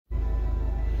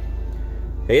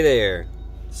Hey there,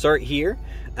 Sart here.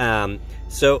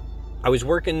 So I was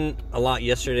working a lot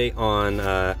yesterday on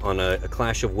a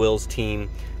Clash of Wills team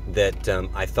that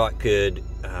I thought could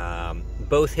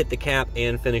both hit the cap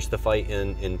and finish the fight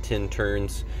in 10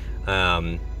 turns,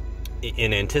 in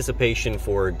anticipation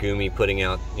for Gumi putting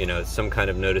out, you know, some kind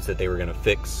of notice that they were going to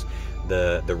fix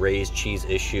the raised cheese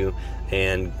issue.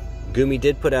 And Gumi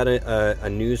did put out a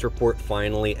news report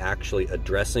finally actually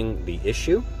addressing the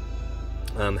issue.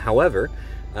 However,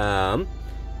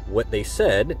 what they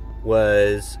said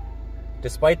was,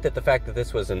 despite the fact that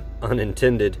this was an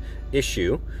unintended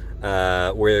issue,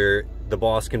 where the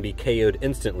boss can be KO'd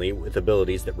instantly with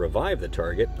abilities that revive the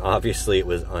target, obviously it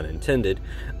was unintended,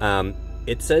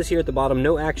 it says here at the bottom,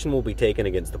 no action will be taken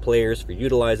against the players for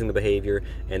utilizing the behavior,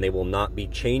 and they will not be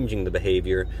changing the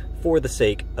behavior for the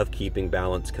sake of keeping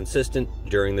balance consistent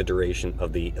during the duration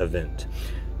of the event.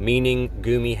 Meaning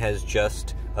Gumi has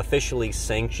just officially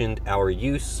sanctioned our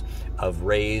use of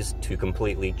Raise to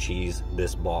completely cheese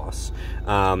this boss.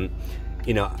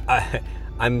 You know,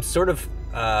 I'm sort of,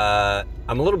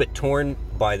 I'm a little bit torn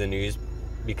by the news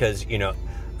because,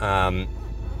 on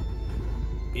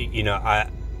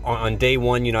day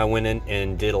one, I went in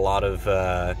and did a lot of,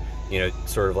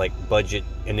 sort of like budget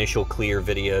initial clear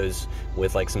videos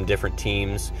with like some different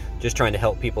teams, just trying to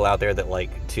help people out there that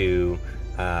like to,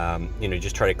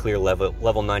 just try to clear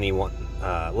level 91,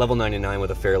 level 99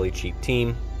 with a fairly cheap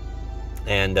team.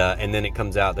 And then it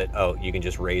comes out that, oh, you can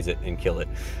just raise it and kill it,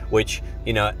 which,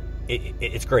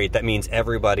 it's great. That means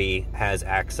everybody has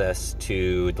access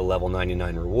to the level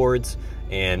 99 rewards,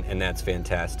 and that's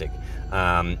fantastic.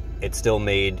 It still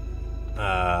made,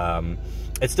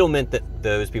 it still meant that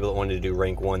those people that wanted to do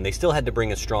rank 1, they still had to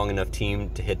bring a strong enough team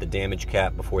to hit the damage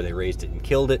cap before they raised it and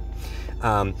killed it.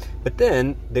 But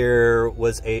then there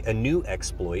was a new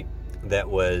exploit that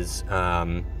was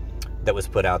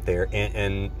put out there,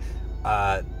 and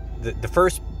the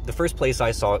first place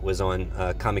I saw it was on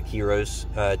Kamikiro's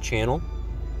channel.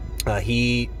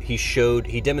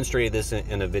 He demonstrated this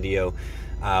in a video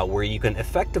where you can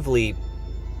effectively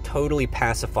totally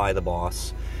pacify the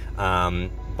boss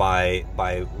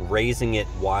by raising it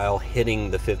while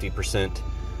hitting the 50%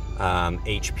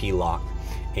 HP lock.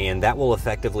 And that will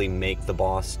effectively make the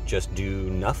boss just do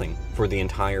nothing for the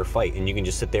entire fight. And you can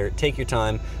just sit there, take your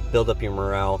time, build up your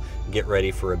morale, get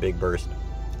ready for a big burst.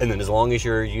 And then as long as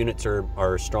your units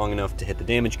are strong enough to hit the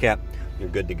damage cap, you're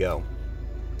good to go.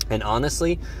 And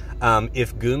honestly,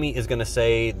 if Gumi is gonna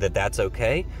say that that's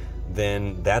okay,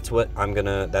 then that's what I'm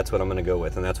gonna go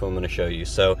with, and that's what I'm gonna show you.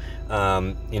 So,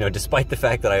 despite the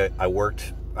fact that I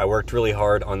worked really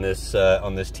hard on this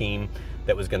team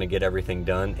that was going to get everything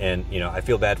done, and I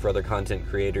feel bad for other content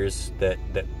creators that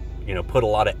put a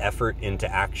lot of effort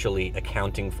into actually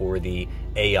accounting for the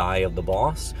AI of the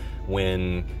boss,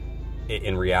 when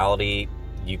in reality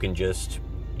you can just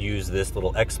use this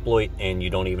little exploit and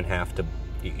you don't even have to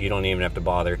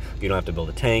bother. You don't have to build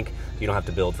a tank, you don't have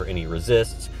to build for any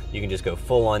resists, you can just go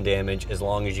full on damage. As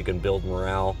long as you can build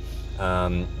morale,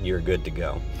 you're good to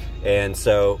go. And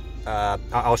so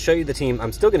I'll show you the team.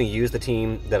 I'm still going to use the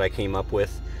team that I came up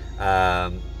with,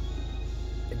 but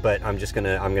I'm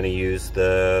gonna use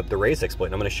the raise exploit,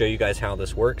 and I'm going to show you guys how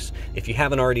this works. If you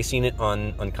haven't already seen it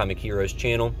on Kamikiro's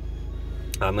channel,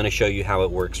 I'm going to show you how it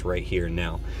works right here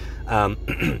now.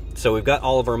 So we've got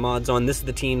all of our mods on. This is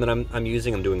the team that I'm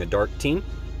using. I'm doing a dark team,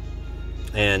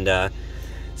 and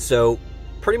so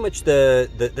pretty much the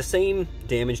same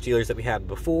damage dealers that we had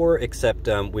before, except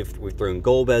we've thrown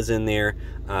Golbez in there.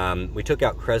 We took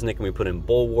out Kresnik and we put in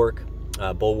Bulwark.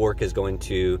 Bulwark is going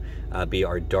to be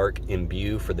our dark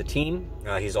imbue for the team.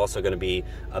 He's also going to be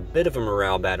a bit of a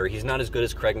morale battery. He's not as good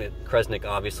as Kresnik,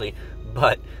 obviously,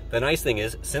 but the nice thing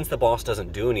is, since the boss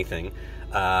doesn't do anything,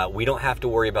 we don't have to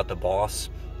worry about the boss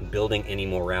building any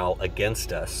morale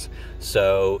against us.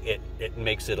 So it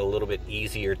makes it a little bit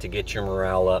easier to get your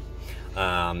morale up.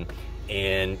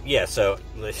 And yeah, so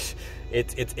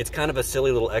it's kind of a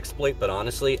silly little exploit, but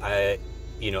honestly,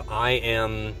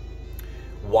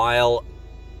 while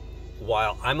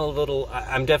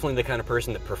I'm definitely the kind of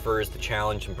person that prefers the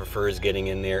challenge and prefers getting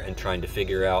in there and trying to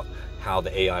figure out how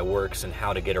the AI works and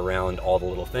how to get around all the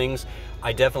little things.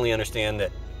 I definitely understand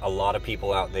that a lot of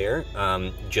people out there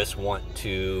just want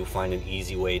to find an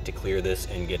easy way to clear this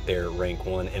and get their rank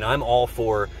 1, and I'm all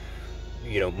for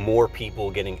more people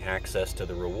getting access to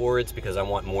the rewards, because I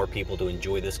want more people to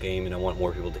enjoy this game, and I want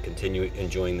more people to continue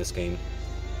enjoying this game,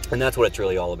 and that's what it's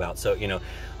really all about. So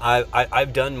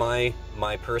I've done my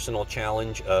personal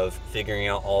challenge of figuring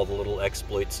out all the little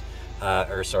exploits,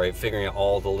 figuring out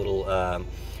all the little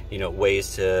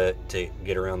ways to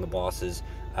get around the bosses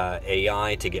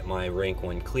AI to get my rank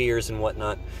 1 clears and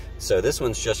whatnot. So this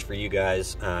one's just for you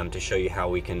guys to show you how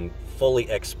we can fully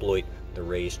exploit the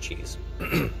raised cheese.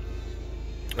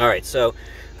 All right, so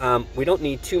we don't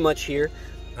need too much here.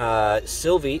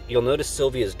 Sylvie, you'll notice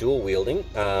Sylvie is dual wielding,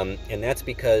 and that's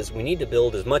because we need to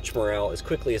build as much morale as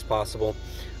quickly as possible.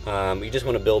 You just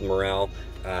want to build morale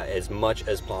as much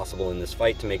as possible in this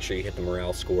fight to make sure you hit the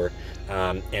morale score.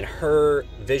 And her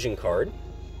vision card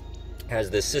has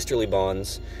this Sisterly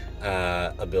Bonds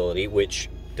ability, which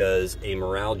does a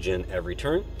morale gen every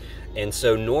turn. And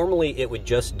so normally it would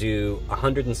just do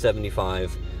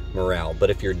 175 morale, but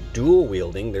if you're dual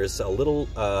wielding, there's a little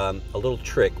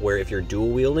trick where if you're dual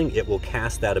wielding, it will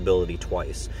cast that ability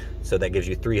twice, so that gives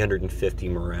you 350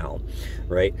 morale,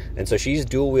 right? And so she's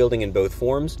dual wielding in both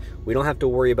forms. We don't have to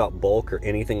worry about bulk or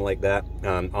anything like that.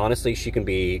 Honestly, she can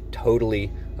be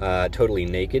totally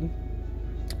naked,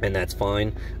 and that's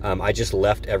fine. I just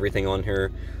left everything on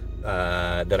her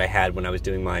that I had when I was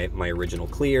doing my original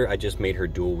clear. I just made her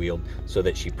dual wield so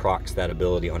that she procs that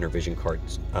ability on her vision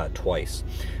cards twice.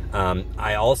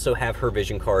 I also have her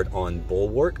vision card on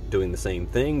Bulwark, doing the same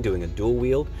thing, doing a dual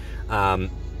wield.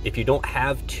 If you don't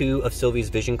have 2 of Sylvie's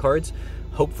vision cards,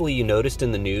 hopefully you noticed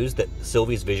in the news that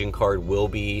Sylvie's vision card will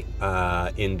be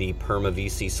in the Perma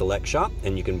VC Select shop,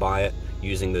 and you can buy it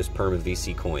using those Perma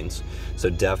VC coins. So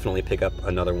definitely pick up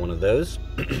another one of those.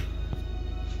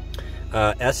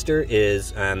 Esther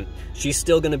is, she's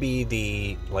still going to be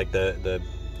the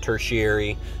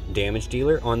tertiary damage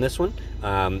dealer on this one,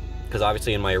 because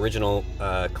obviously in my original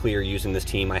clear using this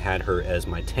team, I had her as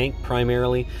my tank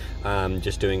primarily,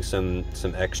 just doing some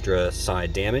extra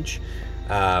side damage.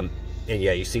 And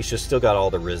yeah, you see she's still got all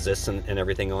the resists and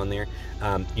everything on there.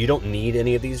 You don't need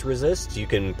any of these resists. You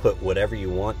can put whatever you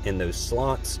want in those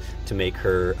slots to make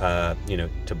her, you know,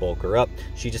 to bulk her up.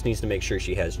 She just needs to make sure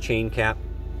she has chain cap,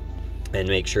 and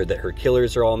make sure that her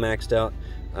killers are all maxed out.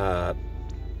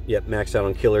 Yep, maxed out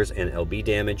on killers and LB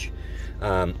damage.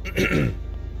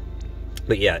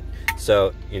 But yeah,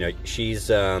 so, you know, she's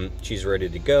ready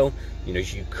to go. You know,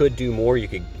 you could do more. You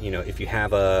could, you know, if you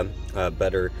have a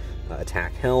better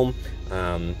attack helm,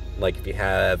 like if you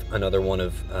have another one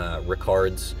of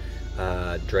Ricard's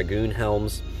Dragoon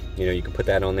helms, you know, you can put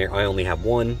that on there. I only have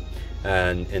one,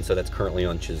 and so that's currently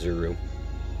on Chizuru.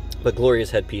 But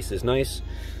Gloria's headpiece is nice.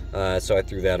 So I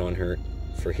threw that on her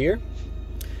for here.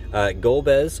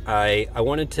 Golbez, I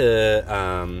wanted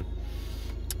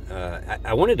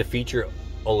to feature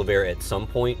Oliveira at some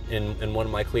point in one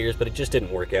of my clears, but it just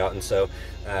didn't work out. And so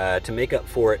to make up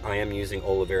for it, I am using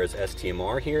Oliveira's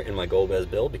STMR here in my Golbez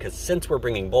build, because since we're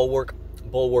bringing Bulwark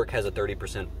has a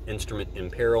 30% instrument in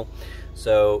peril,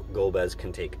 so Golbez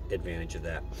can take advantage of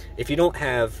that. If you don't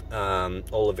have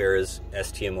Oliveira's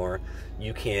STMR,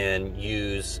 you can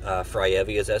use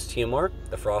Fryevia's STMR,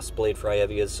 the Frostblade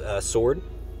Fryevia's sword,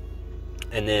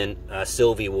 and then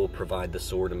Sylvie will provide the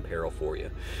sword in peril for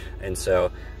you. And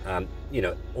so, you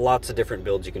know, lots of different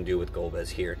builds you can do with Golbez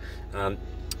here.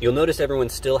 You'll notice everyone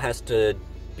still has to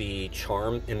be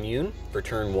charm immune for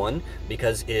turn 1,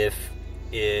 because if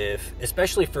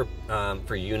especially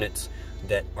for units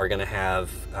that are going to have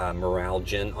morale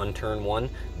gen on turn 1,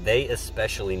 they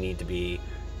especially need to be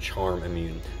charm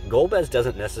immune. Golbez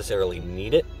doesn't necessarily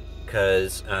need it,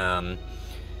 because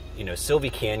you know, Sylvie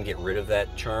can get rid of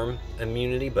that charm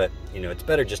immunity, but you know, it's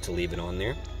better just to leave it on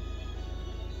there.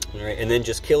 All right, and then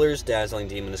just killers, Dazzling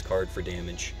Demoness card for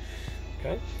damage.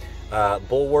 Okay,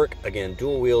 Bulwark, again,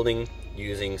 dual wielding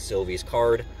using Sylvie's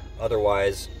card.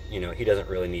 Otherwise, you know, he doesn't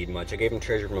really need much. I gave him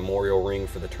Treasured Memorial Ring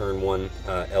for the turn 1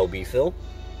 LB fill.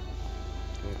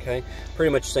 Okay,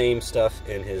 pretty much same stuff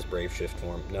in his Brave Shift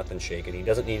form. Nothing shaken. He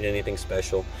doesn't need anything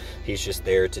special. He's just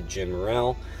there to gen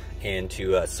morale and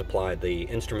to supply the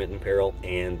Instrument in Peril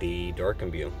and the Dark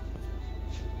Imbue.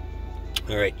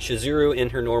 All right, Chizuru in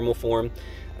her normal form.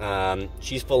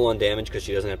 She's full on damage because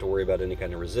she doesn't have to worry about any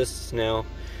kind of resists now.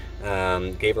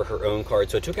 Gave her own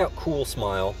card, so it took out Cool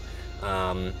Smile.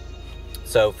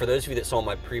 So for those of you that saw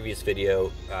my previous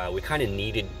video, we kind of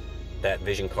needed that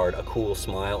vision card, a Cool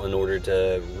Smile, in order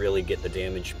to really get the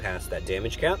damage past that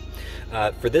damage cap.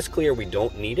 For this clear, we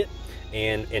don't need it,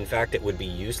 and in fact it would be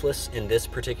useless in this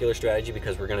particular strategy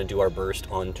because we're going to do our burst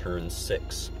on turn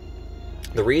 6.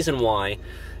 The reason why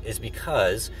is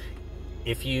because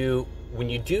when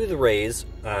you do the raise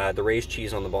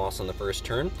cheese on the boss on the first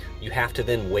turn, you have to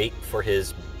then wait for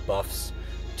his buffs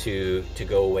to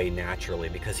go away naturally,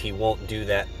 because he won't do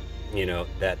that, you know,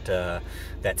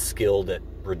 that skill that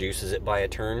reduces it by a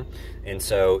turn. And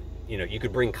so you know, you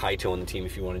could bring Kaito on the team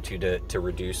if you wanted to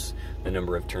reduce the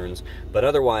number of turns. But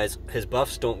otherwise, his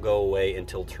buffs don't go away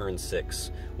until turn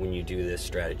 6 when you do this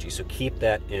strategy. So keep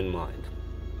that in mind.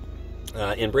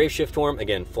 In Brave Shift form,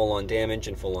 again, full-on damage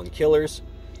and full-on killers.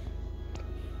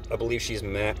 I believe she's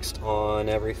maxed on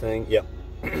everything. Yep.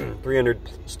 300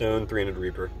 stone, 300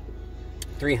 Reaper,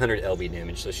 300 LB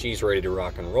damage. So she's ready to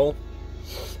rock and roll.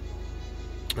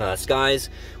 Sky's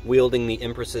wielding the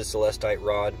Empress's Celestite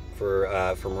Rod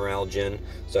for Morale Gen,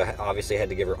 so I obviously had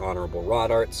to give her Honorable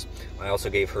Rod Arts. I also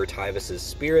gave her Tyvis's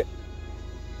Spirit.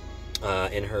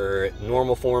 In her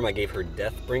normal form, I gave her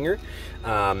Deathbringer.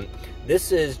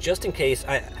 This is just in case,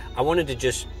 I wanted to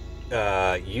just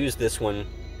use this one,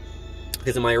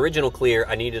 because in my original clear,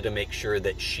 I needed to make sure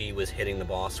that she was hitting the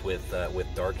boss with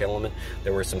Dark Element.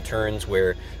 There were some turns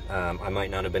where I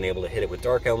might not have been able to hit it with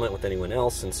Dark Element with anyone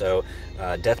else, and so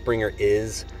Deathbringer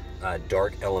is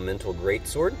Dark Elemental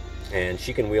Greatsword, and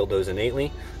she can wield those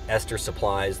innately. Esther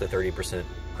supplies the 30%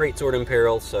 Greatsword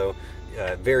Imperil, so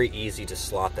very easy to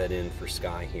slot that in for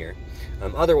Sky here.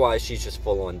 Otherwise, she's just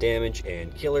full on damage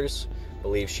and killers. I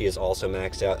believe she is also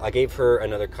maxed out. I gave her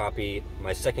another copy,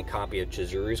 my second copy of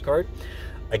Chizuru's card.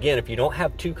 Again, if you don't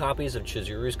have 2 copies of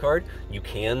Chizuru's card, you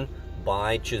can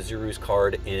buy Chizuru's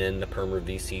card in the Perma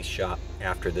VC shop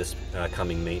after this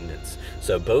coming maintenance.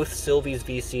 So both Sylvie's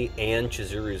VC and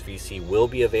Chizuru's VC will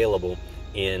be available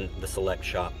in the select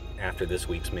shop after this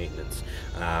week's maintenance.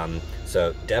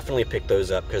 So definitely pick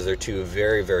those up because they're 2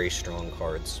 very, very strong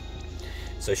cards.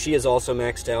 So she is also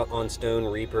maxed out on Stone,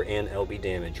 Reaper, and LB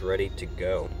damage, ready to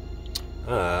go.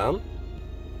 I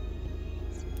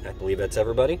believe that's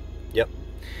everybody. Yep.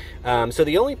 So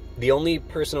the only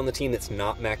person on the team that's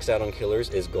not maxed out on killers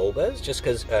is Golbez, just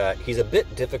because he's a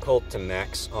bit difficult to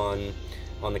max on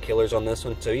the killers on this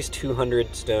one. So he's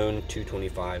 200 Stone,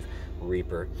 225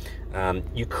 Reaper.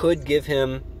 You could give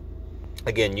him,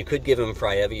 again, you could give him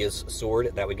Fryevia's sword.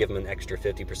 That would give him an extra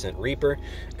 50% Reaper,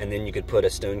 and then you could put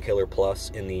a Stone Killer Plus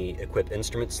in the Equip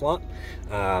Instrument slot.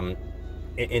 And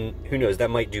who knows, that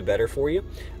might do better for you.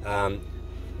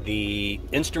 The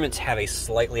instruments have a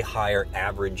slightly higher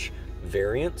average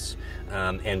variance,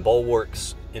 and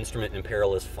Bulwark's Instrument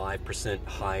Imperil is 5%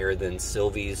 higher than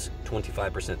Sylvie's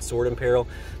 25% Sword Imperil.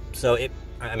 So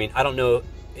I mean, I don't know,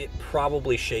 it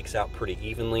probably shakes out pretty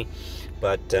evenly,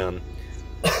 but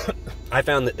I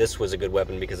found that this was a good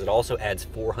weapon because it also adds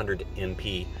 400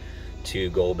 MP to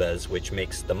Golbez, which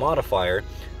makes the modifier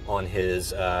on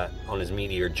his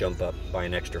meteor jump up by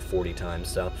an extra 40 times.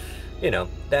 So, you know,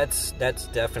 that's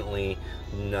definitely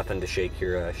nothing to shake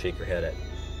your head at.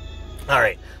 All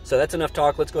right, so that's enough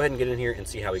talk. Let's go ahead and get in here and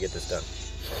see how we get this done.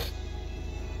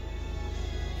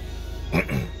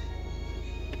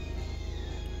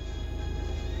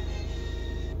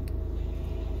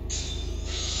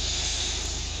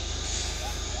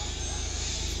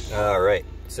 All right,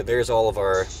 so there's all of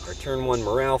our turn 1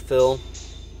 morale fill.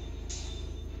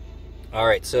 All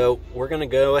right, so we're gonna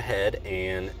go ahead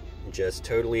and just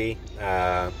totally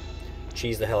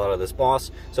cheese the hell out of this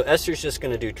boss. So Esther's just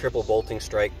gonna do triple bolting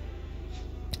strike.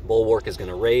 Bulwark is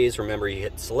gonna raise. Remember, you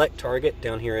hit select target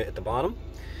down here at the bottom,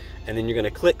 and then you're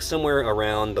gonna click somewhere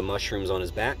around the mushrooms on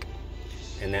his back,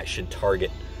 and that should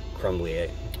target Crumblier.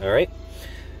 All right,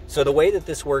 so the way that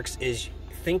this works is,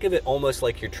 think of it almost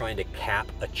like you're trying to cap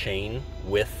a chain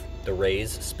with the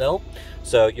raise spell.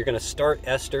 So you're going to start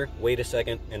Esther, wait a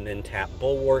second, and then tap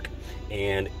Bulwark,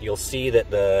 and you'll see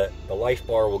that the life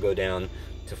bar will go down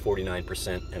to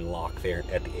 49% and lock there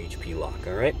at the HP lock.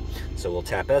 All right, so we'll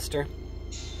tap Esther,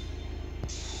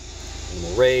 and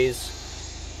we'll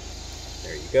raise.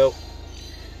 There you go.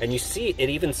 And you see it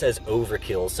even says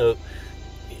overkill. So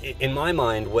in my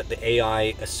mind, what the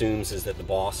AI assumes is that the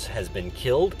boss has been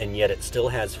killed, and yet it still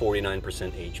has 49%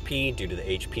 HP due to the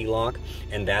HP lock,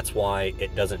 and that's why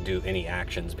it doesn't do any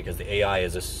actions, because the AI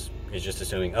is just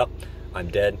assuming, oh, I'm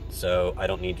dead, so I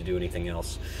don't need to do anything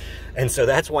else. And so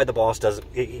that's why the boss doesn't,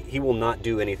 he will not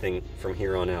do anything from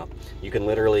here on out. You can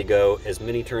literally go as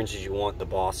many turns as you want, the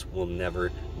boss will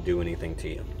never do anything to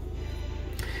you.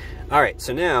 All right,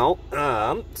 so now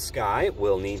Sky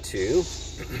will need to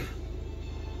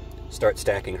start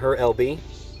stacking her LB.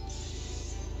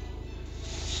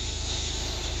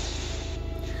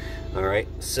 All right,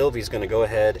 Sylvie's gonna go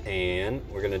ahead and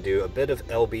we're gonna do a bit of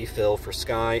LB fill for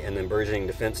Sky and then Burgeoning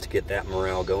Defense to get that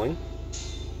morale going.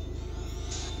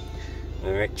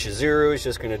 All right, Chizuru is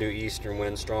just gonna do Eastern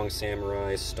Wind, Strong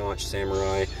Samurai, Staunch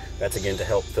Samurai. That's again to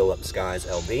help fill up Sky's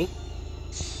LB.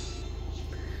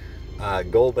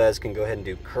 Golbez can go ahead and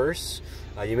do Curse.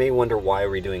 You may wonder why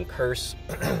we're doing Curse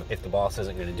if the boss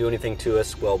isn't going to do anything to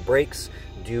us. Well, breaks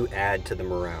do add to the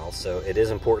morale. So it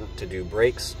is important to do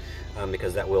breaks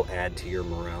because that will add to your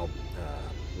morale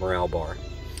bar.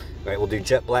 All right, we'll do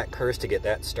Jet Black Curse to get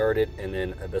that started, and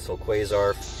then Abyssal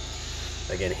Quasar.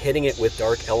 Again, hitting it with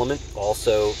Dark Element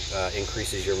also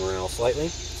increases your morale slightly.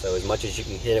 So as much as you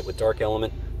can hit it with Dark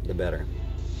Element, the better.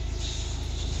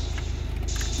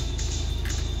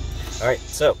 All right,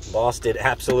 so boss did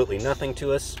absolutely nothing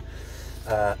to us.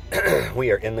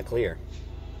 We are in the clear.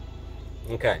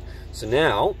 Okay, so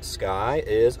now Sky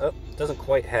is up. Doesn't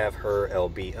quite have her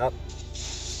LB up.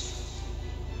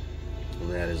 And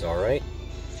that is all right.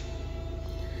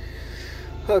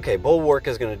 Okay, Bulwark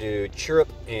is going to do Chirrup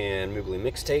and Moogly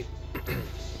Mixtape.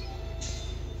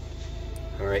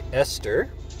 All right, Esther.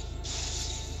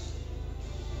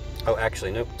 Oh,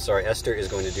 actually, nope. Sorry, Esther is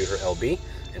going to do her LB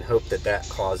and hope that that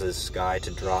causes Sky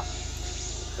to drop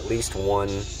at least one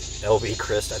LB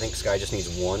Crest. I think Sky just needs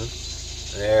one.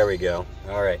 There we go.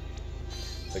 All right.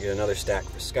 So get another stack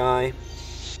for Sky.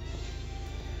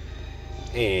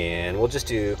 And we'll just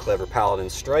do Clever Paladin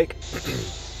Strike.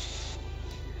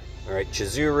 All right,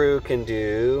 Chizuru can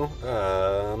do,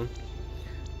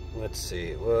 let's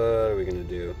see, what are we going to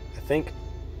do? I think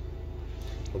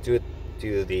we'll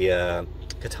do the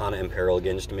Katana Imperil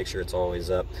again, just to make sure it's always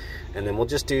up. And then we'll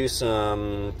just do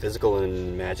some physical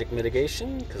and magic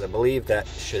mitigation, because I believe that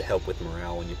should help with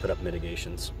morale when you put up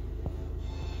mitigations.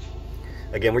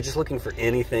 Again, we're just looking for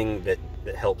anything that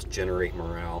helps generate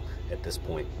morale at this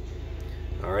point.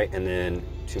 All right, and then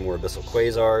 2 more Abyssal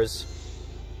Quasars.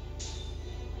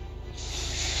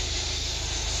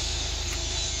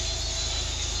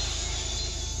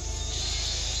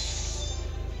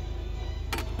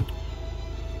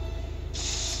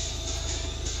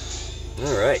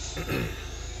 All right.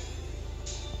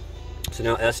 So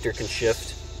now Esther can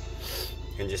shift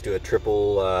and just do a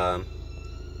triple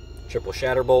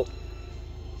Shatterbolt.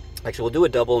 Actually, we'll do a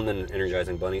double and then an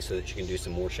Energizing Bunny so that she can do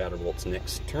some more Shatterbolts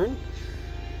next turn.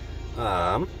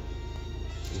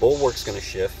 Bulwark's going to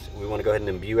shift. We want to go ahead and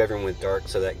imbue everyone with Dark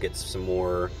so that gets some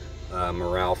more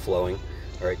morale flowing.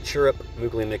 All right, Chirrup,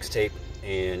 Moogly Mixtape,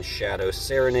 and Shadow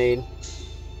Serenade.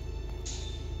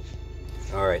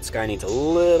 All right, Sky needs a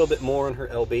little bit more on her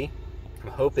LB.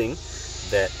 I'm hoping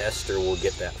that Esther will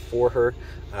get that for her.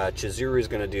 Chizuru is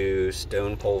going to do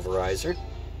Stone Pulverizer.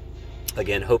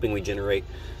 Again, hoping we generate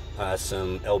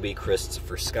some LB Crysts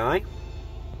for Sky.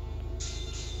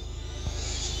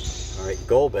 All right,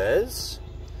 Golbez.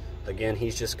 Again,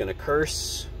 he's just going to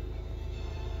Curse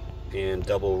and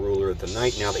double Ruler of the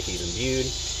Night now that he's imbued.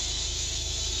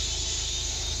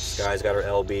 Sky's got her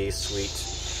LB, sweet.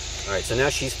 All right, so now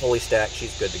she's fully stacked.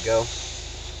 She's good to go.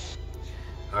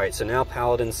 All right, so now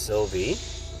Paladin Sylvie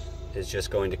is just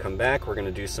going to come back. We're going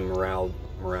to do some morale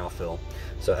fill.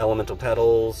 So Elemental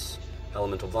Petals,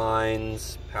 Elemental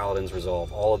Vines, Paladin's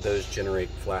Resolve. All of those generate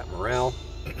flat morale.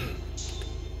 You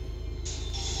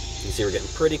can see we're getting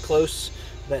pretty close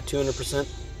to that 200%.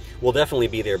 We'll definitely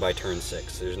be there by turn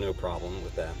 6. There's no problem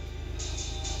with that.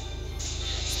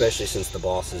 Especially since the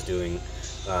boss is doing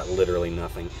literally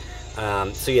nothing.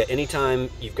 So yeah, anytime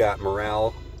you've got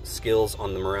morale skills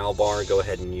on the morale bar, go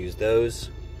ahead and use those,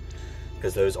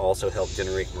 because those also help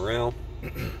generate morale.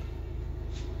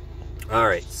 All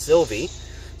right, Sylvie.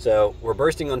 So we're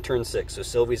bursting on turn 6, so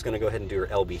Sylvie's going to go ahead and do her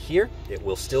LB here. It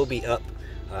will still be up.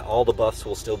 All the buffs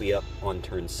will still be up on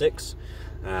turn 6.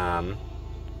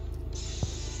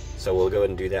 So we'll go ahead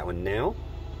and do that one now.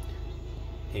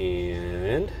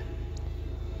 And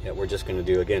yeah, we're just going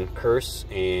to do, again, Curse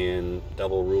and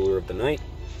double Ruler of the Night.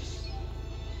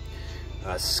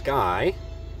 Sky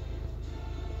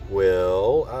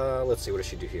will, let's see, what does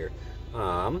she do here?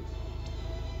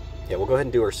 Yeah, we'll go ahead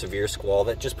and do her Severe Squall.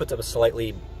 That just puts up a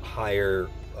slightly higher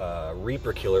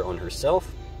Reaper Killer on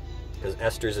herself, because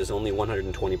Esther's is only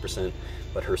 120%,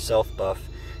 but her self buff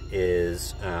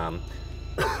is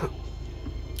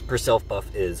her self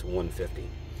buff is 150.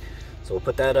 So we'll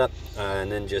put that up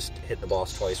and then just hit the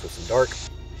boss twice with some Dark.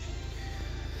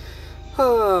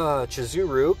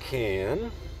 Chizuru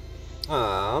can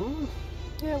yeah,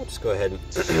 we'll just go ahead and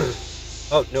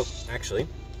oh no, actually,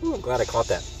 ooh, I'm glad I caught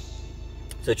that.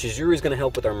 So Chizuru is going to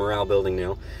help with our morale building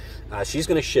now. She's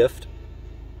going to shift,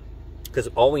 because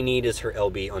all we need is her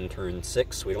LB on turn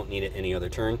 6. We don't need it any other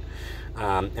turn.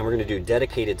 And we're going to do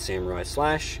Dedicated Samurai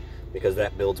Slash, because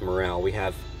that builds morale. We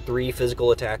have 3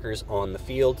 physical attackers on the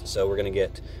field, so we're going to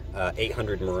get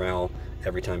 800 morale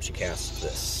every time she casts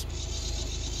this.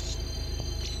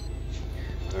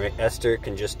 All right, Esther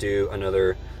can just do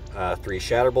another 3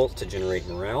 Shatterbolts to generate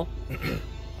morale.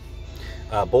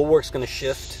 Bulwark's going to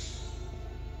shift.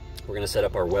 We're going to set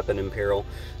up our Weapon Imperil,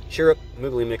 Chirrup,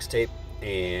 Moogly Mixtape,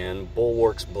 and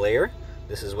Bulwark's Blare.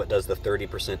 This is what does the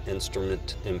 30%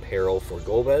 instrument imperil for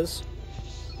Golbez.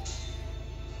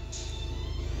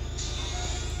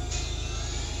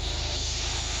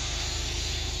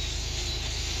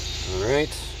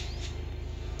 Alright.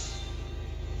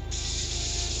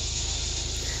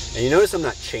 And you notice I'm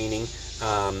not chaining.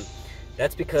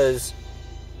 That's because,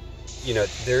 you know,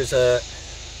 there's a...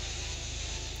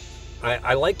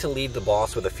 I like to leave the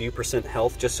boss with a few %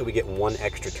 health just so we get one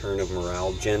extra turn of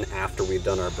morale gen after we've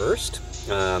done our burst.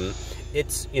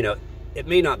 It's, you know, it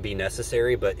may not be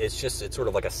necessary, but it's sort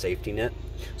of like a safety net.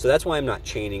 So that's why I'm not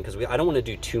chaining, because I don't want to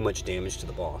do too much damage to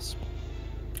the boss.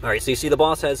 Alright, so you see the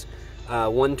boss has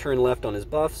 1 turn left on his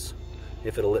buffs,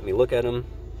 if it'll let me look at him.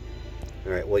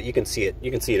 Alright, well you can see it.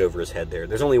 You can see it over his head there.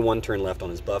 There's only 1 turn left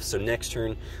on his buffs, so next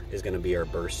turn is going to be our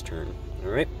burst turn.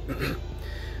 Alright?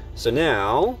 So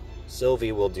now,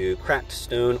 Sylvie will do Cracked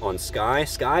Stone on Skye.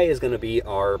 Skye is going to be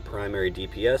our primary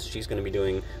DPS. She's going to be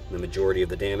doing the majority of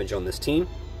the damage on this team.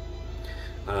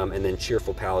 And then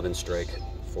Cheerful Paladin Strike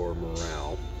for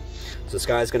morale. So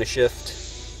Skye is going to shift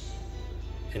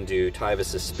and do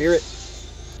Tyvus' Spirit.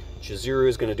 Chizuru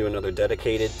is going to do another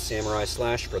dedicated Samurai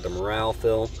Slash for the morale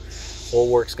fill.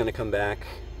 Bulwark's going to come back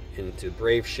into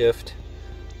Brave Shift,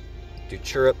 do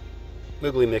Chirrup,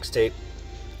 Moogly Mixtape,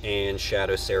 and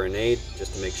Shadow Serenade,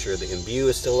 just to make sure the Imbue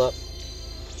is still up.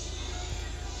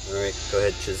 Alright, go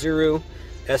ahead, Chizuru.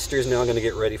 Esther's now going to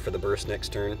get ready for the burst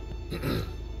next turn.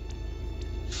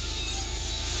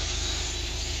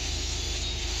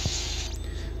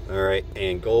 Alright,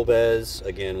 and Golbez,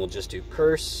 again, we'll just do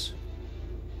Curse,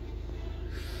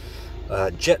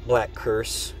 Jet Black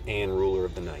Curse, and Ruler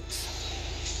of the Night.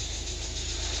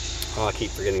 Oh, I keep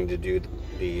forgetting to do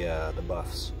the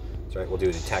buffs. That's right, we'll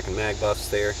do the attack and mag buffs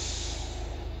there.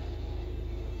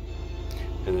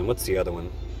 And then what's the other one?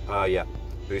 Yeah,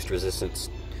 boost resistance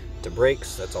to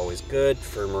breaks. That's always good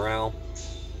for morale.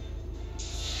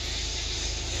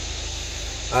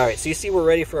 Alright, so you see we're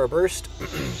ready for our burst.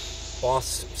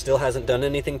 Boss still hasn't done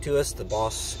anything to us. The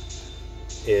boss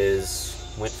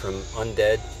went from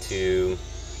undead to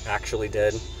actually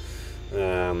dead.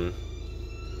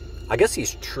 I guess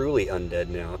he's truly undead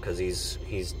now, because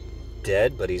he's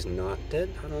dead, but he's not dead?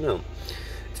 I don't know.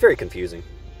 It's very confusing.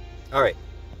 Alright,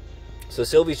 so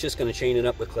Sylvie's just going to chain it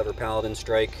up with Clever Paladin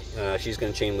Strike. She's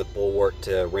going to chain with Bulwark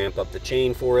to ramp up the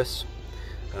chain for us.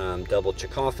 Double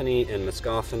Cacophony and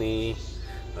Miscophony.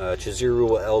 Chizuru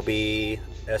will LB,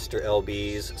 Esther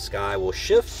LBs, Skye will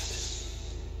shift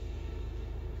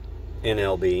and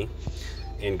LB,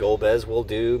 and Golbez will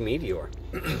do Meteor.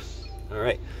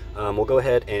 Alright, we'll go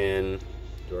ahead and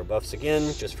do our buffs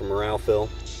again, just for morale fill.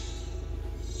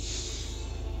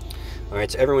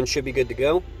 Alright, so everyone should be good to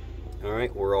go.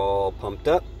 Alright, we're all pumped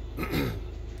up.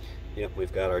 Yep,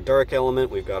 we've got our Dark Element,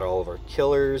 we've got all of our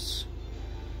killers.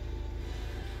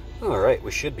 Alright,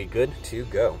 we should be good to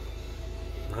go.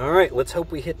 Alright, let's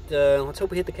hope we hit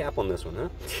the cap on this one, huh?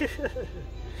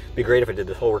 Be great if I did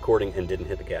this whole recording and didn't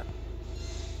hit the cap.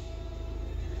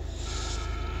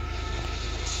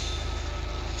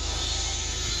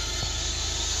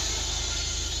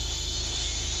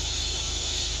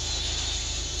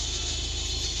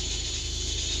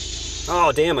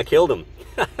 Oh, damn, I killed him.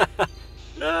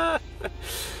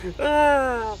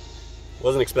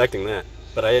 Wasn't expecting that.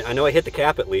 But I know I hit the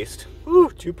cap at least. Woo,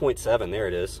 2.7, there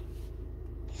it is.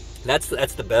 That's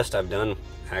the best I've done,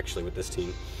 actually, with this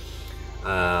team.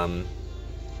 Alright,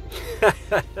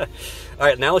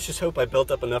 now let's just hope I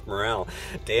built up enough morale.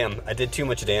 Damn, I did too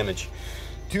much damage.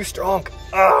 Too strong.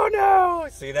 Oh, no!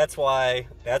 See, that's why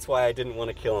I didn't want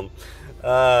to kill him.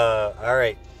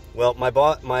 Alright. Well,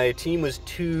 my team was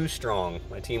too strong.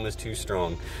 My team was too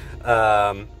strong.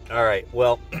 Alright,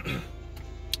 well...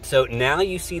 So now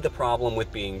you see the problem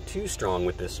with being too strong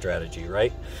with this strategy,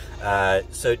 right?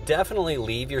 So definitely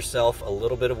leave yourself a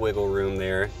little bit of wiggle room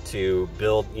there to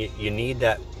build. You need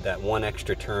that one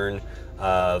extra turn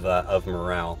of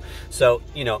morale. So,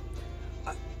 you know,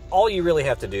 all you really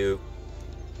have to do,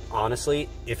 honestly,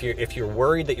 if you're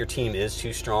worried that your team is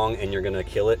too strong and you're gonna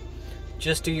kill it,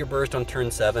 just do your burst on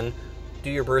turn 7, do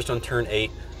your burst on turn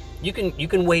 8. You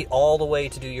can wait all the way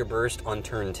to do your burst on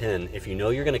turn 10. If you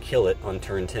know you're going to kill it on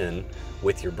turn 10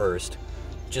 with your burst,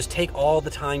 just take all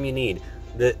the time you need.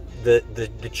 The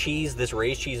cheese, this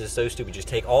raised cheese is so stupid. Just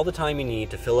take all the time you need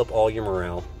to fill up all your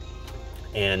morale.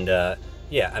 And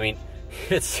yeah, I mean,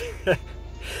 it's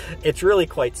it's really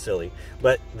quite silly.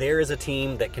 But there is a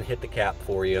team that can hit the cap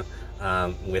for you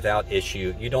without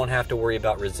issue. You don't have to worry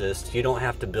about resist. You don't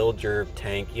have to build your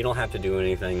tank. You don't have to do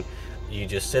anything. You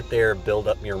just sit there, build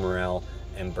up your morale,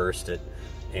 and burst it,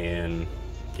 and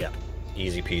yeah,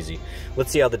 easy peasy.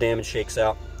 Let's see how the damage shakes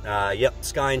out. Yep,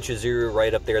 Sky and Chizuru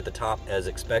right up there at the top as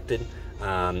expected.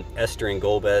 Esther and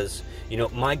Golbez. You know,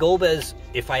 my Golbez,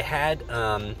 if I had,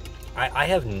 I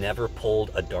have never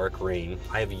pulled a Dark Rain.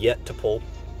 I have yet to pull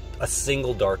a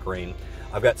single Dark Rain.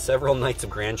 I've got several Knights of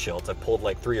Grand Shelds. I've pulled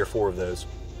like 3 or 4 of those,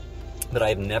 but I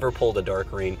have never pulled a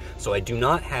Dark Rain. So I do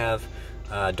not have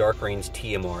Dark Rain's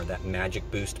TMR, that Magic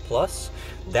Boost Plus.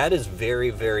 That is very,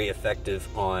 very effective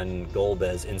on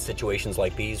Golbez in situations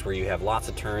like these where you have lots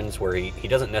of turns where he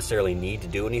doesn't necessarily need to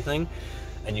do anything,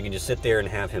 and you can just sit there and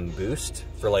have him boost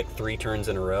for like 3 turns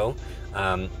in a row.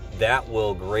 That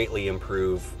will greatly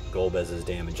improve Golbez's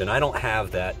damage, and I don't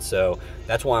have that, so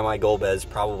that's why my Golbez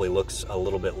probably looks a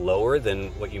little bit lower than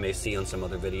what you may see on some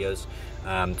other videos.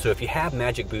 So if you have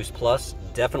Magic Boost Plus,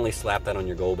 definitely slap that on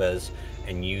your Golbez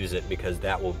and use it, because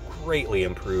that will greatly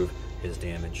improve his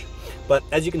damage. But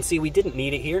as you can see, we didn't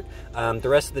need it here. The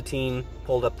rest of the team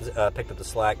pulled up, picked up the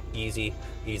slack, easy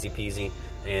peasy,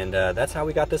 and that's how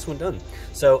we got this one done.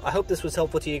 So I hope this was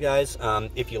helpful to you guys.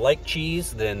 If you like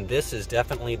cheese, then this is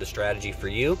definitely the strategy for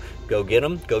you. Go get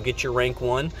them, go get your rank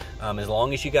 1. As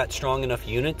long as you got strong enough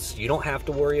units, you don't have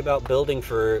to worry about building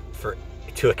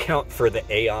to account for the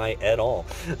AI at all.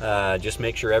 Just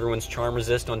make sure everyone's charm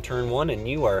resist on turn 1 and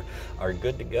you are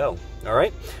good to go. All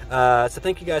right, so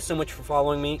thank you guys so much for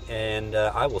following me, and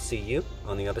I will see you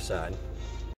on the other side.